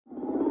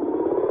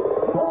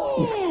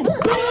Hello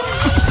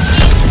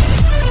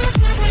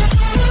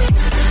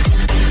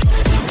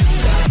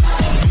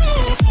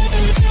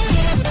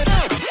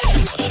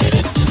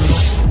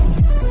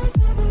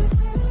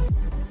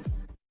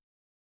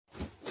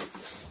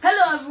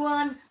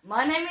everyone,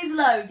 my name is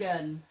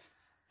Logan.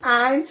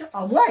 And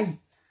I'm Wayne.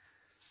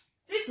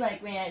 Please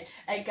make me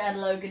a Gad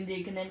Logan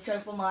Deacon intro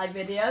for my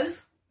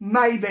videos.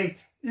 Maybe.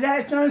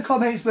 Let us know in the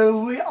comments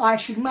whether I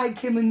should make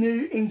him a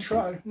new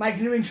intro. Make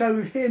a new intro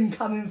with him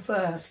coming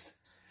first.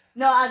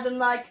 No, as in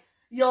like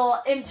your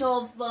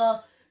intro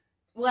for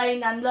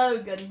Wayne and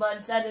Logan, but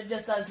instead of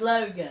just as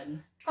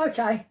Logan.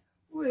 Okay.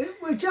 We'll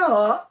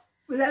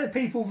let the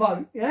people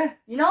vote, yeah?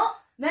 You know,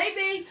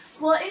 maybe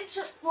for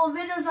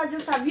videos I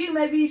just have you,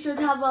 maybe you should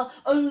have a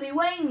only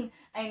Wayne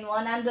in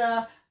one,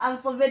 and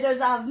for videos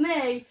that have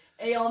me,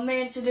 or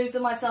me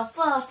introducing myself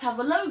first, have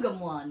a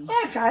Logan one.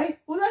 Okay,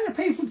 well let the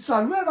people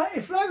decide. Whether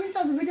if Logan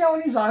does a video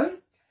on his own,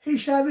 he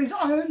should have his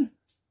own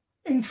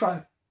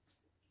intro.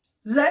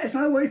 Let us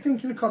know what you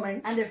think in the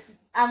comments.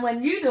 And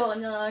when you do it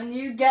on your own,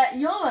 you get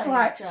your own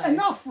intro.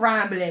 Enough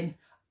rambling.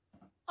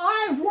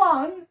 I've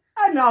won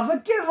another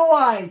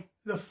giveaway.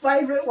 The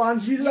favourite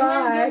ones you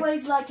like. You win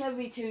giveaways like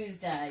every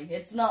Tuesday.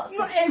 It's not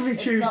every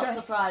Tuesday. It's not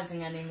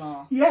surprising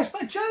anymore. Yes,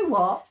 but do you know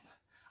what?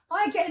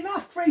 I get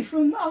enough grief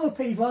from other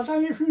people. I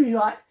don't get from you,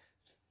 like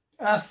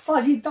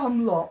Fuzzy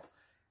Dunlop,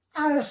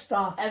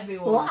 Alistair,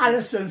 everyone, or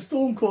Alison,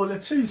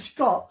 Stormcaller, two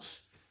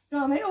Scots. You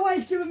know what I mean?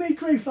 Always giving me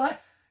grief. Like,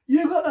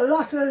 you got the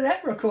luck of the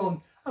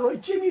leprechaun. I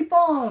got Jimmy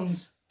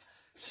Barnes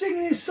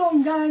singing his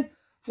song, going,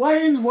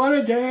 "Wayne's won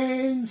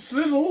again,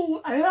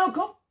 Slizzle," and then I've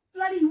got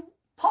bloody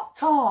Pop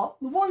Tart,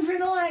 the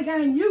Wandering Eye,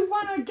 again. "You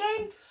won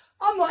again."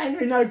 I'm not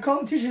entering no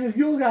competition if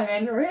you're going to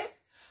enter it.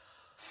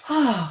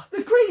 Ah,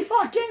 the grief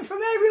I get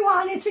from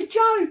everyone, it's a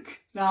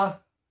joke. No,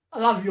 I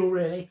love you all,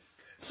 really.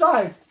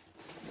 So,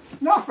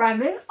 enough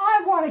rambling.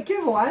 I won a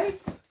giveaway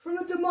from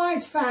the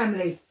Demize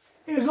family.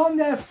 It was on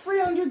their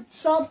 300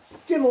 sub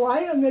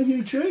giveaway on their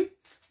YouTube.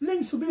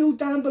 Links will be all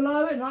down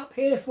below and up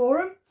here for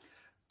them.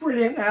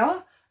 Brilliant they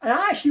are. And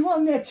I actually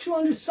won their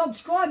 200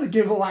 subscriber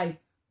giveaway.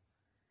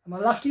 Am I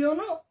lucky or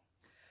not?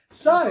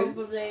 So,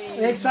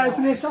 let's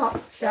open this up,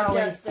 shall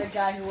we? Just a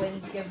guy who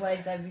wins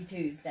giveaways every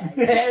Tuesday.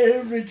 Yeah,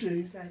 every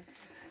Tuesday.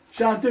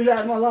 Shall I do that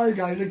as my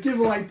logo? The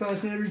giveaway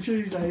person every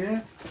Tuesday,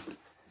 yeah?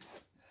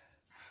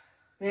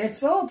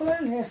 It's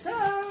open, it's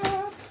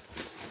up.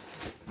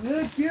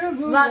 The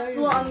giveaway. That's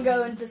what I'm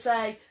going to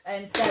say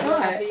instead.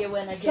 Whenever you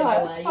win a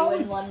giveaway, you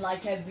win one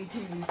like every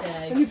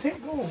Tuesday. Can you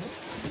pick more?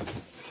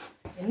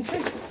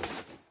 Interesting.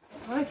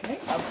 Okay.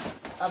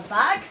 A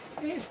bag?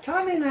 It's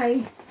coming,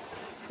 eh?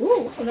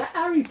 Ooh, and a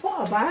Harry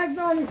Potter bag,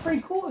 9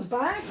 3/4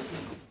 bag.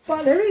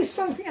 But there is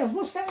something else.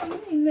 What's that one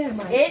in there,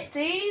 mate? It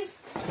is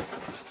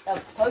a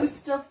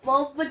poster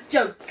for the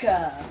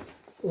Joker.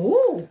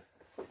 Ooh.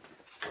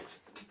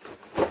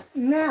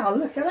 Now,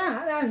 look at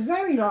that. That's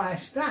very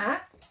nice,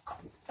 that.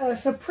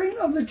 It's a print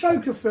of the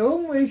Joker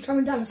film when he's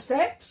coming down the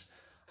steps.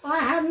 I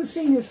haven't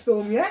seen this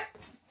film yet.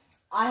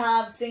 I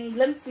have seen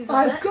glimpses of it.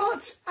 I've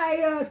got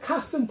a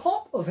custom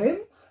pop of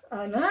him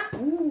and that.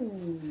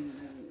 Ooh.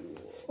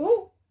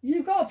 Oh.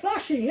 You've got a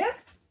plushie, yeah?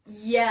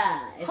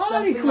 Yeah, it's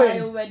Harley something Quinn. I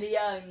already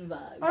own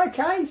though.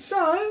 Okay,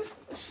 so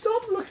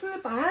stop looking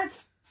at the bag.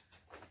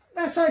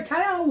 That's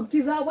okay, I'll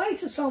give that away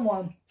to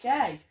someone.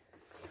 Okay.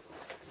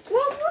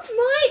 What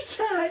my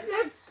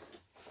turn?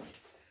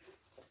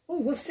 Oh,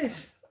 what's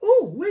this?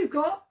 Oh, we've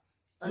got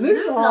A Loot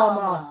loot Llama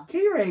llama.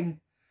 keyring.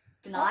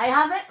 Can I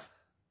have it?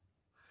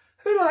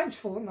 Who likes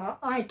Fortnite?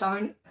 I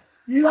don't.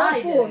 You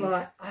like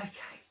Fortnite?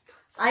 Okay.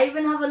 I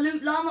even have a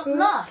Loot Llama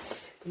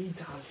plush. He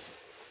does.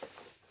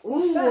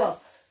 Ooh.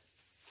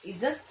 Is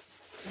this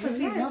is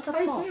not a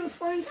I pop. can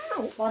find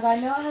out. But I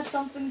know it has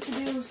something to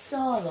do with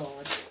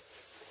Star-Lord.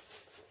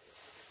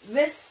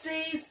 This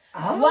is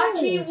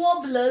Wacky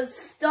Wobbler's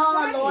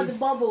Star-Lord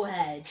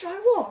bobblehead. Do you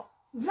know what?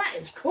 That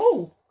is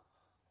cool.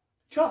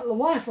 The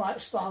wife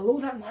likes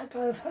Star-Lord. That might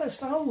go with her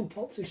Star-Lord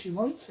pops if she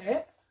wants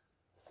it.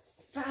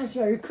 That is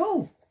very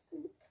cool.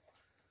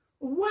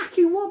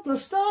 Wacky Wobbler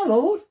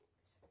Star-Lord.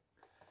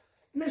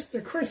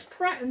 Mr. Chris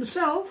Pratt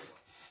himself.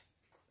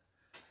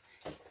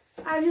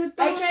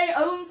 A.K.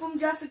 Owen from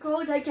Jurassic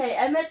World, A.K.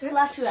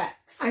 Emmett/Rex.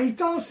 And he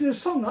dances a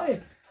song like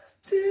this.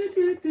 Do,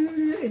 do,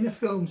 do, in the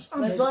films.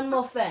 There's one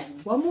more thing.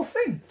 One more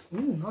thing.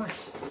 Ooh,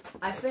 nice.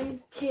 I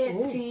think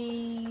it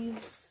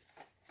is...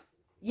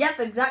 Yep,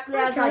 exactly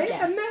as I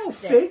guessed. A metal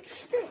fig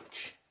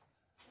Stitch.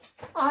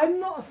 I'm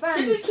not a fan.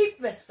 Should we keep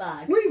this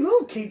bag? We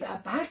will keep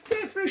that bag.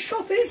 Get it for a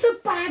shopping. It's a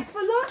bag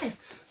for life.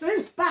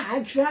 There's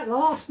bags that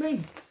last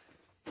me.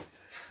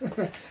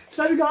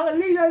 So we've got a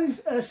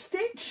Lilo's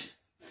Stitch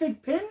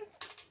fig pin.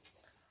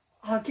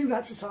 I'll give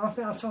that to someone. I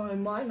think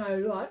someone might know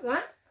like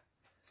that.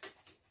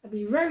 That'd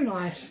be very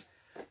nice.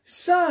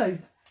 So,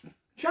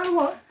 do you know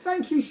what?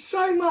 Thank you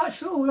so much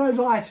for all those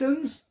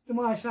items, to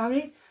my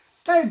family.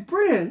 They were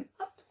brilliant.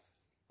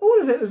 All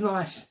of it was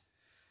nice.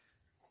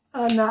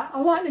 And I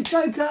like the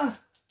Joker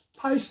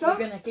poster. You're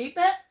going to keep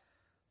it?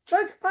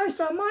 Joker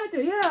poster, I might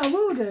do. Yeah, I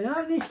will do.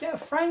 I need to get a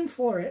frame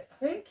for it, I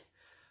think.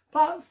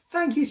 But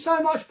thank you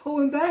so much,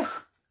 Paul and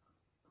Beth.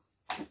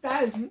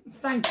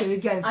 Thank you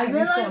again. I Thank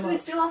you so realise we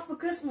much. still have the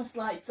Christmas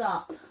lights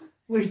up.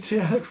 We do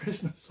have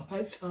Christmas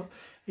lights up.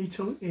 He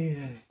talked,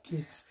 yeah,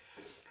 kids.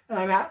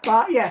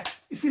 But yeah,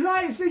 if you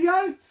like this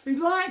video, please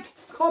like,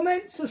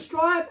 comment,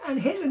 subscribe, and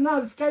hit the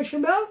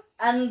notification bell.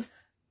 And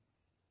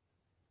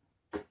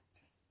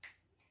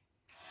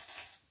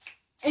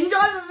enjoy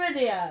the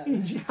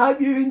video. Hope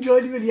you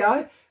enjoyed the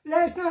video.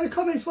 Let us know in the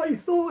comments what you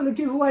thought of the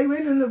giveaway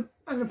win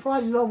and the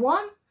prizes I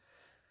won.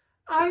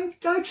 And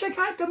go check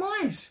out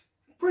Demize.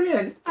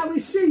 Brilliant. And we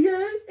see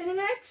you in the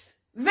next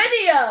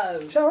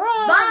Video.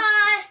 Ta-ra.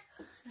 Bye.